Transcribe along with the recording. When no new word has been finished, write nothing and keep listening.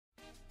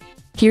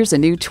Here's a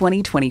new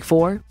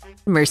 2024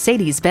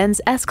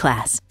 Mercedes-Benz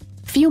S-Class.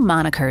 Few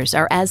monikers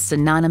are as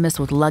synonymous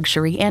with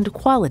luxury and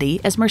quality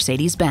as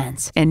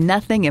Mercedes-Benz, and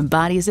nothing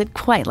embodies it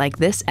quite like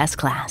this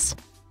S-Class.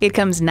 It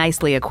comes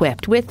nicely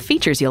equipped with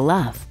features you'll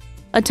love: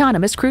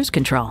 autonomous cruise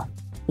control,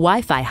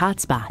 Wi-Fi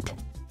hotspot,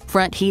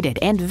 front heated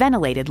and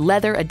ventilated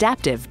leather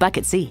adaptive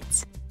bucket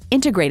seats,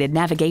 integrated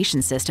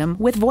navigation system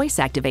with voice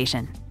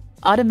activation,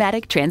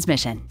 automatic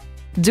transmission,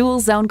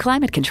 dual zone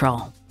climate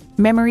control,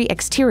 memory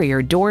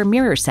exterior door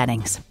mirror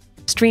settings,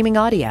 streaming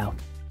audio,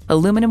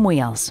 aluminum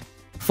wheels,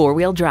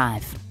 four-wheel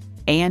drive,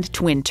 and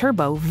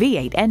twin-turbo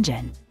V8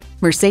 engine.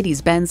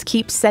 Mercedes-Benz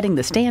keeps setting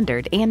the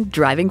standard and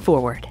driving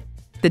forward.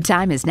 The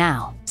time is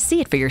now. See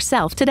it for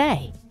yourself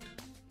today.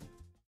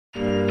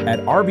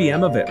 At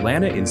RBM of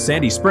Atlanta in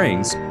Sandy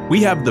Springs,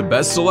 we have the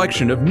best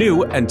selection of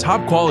new and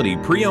top-quality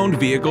pre-owned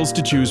vehicles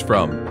to choose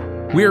from.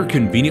 We are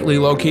conveniently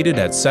located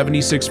at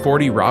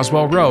 7640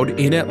 Roswell Road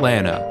in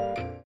Atlanta.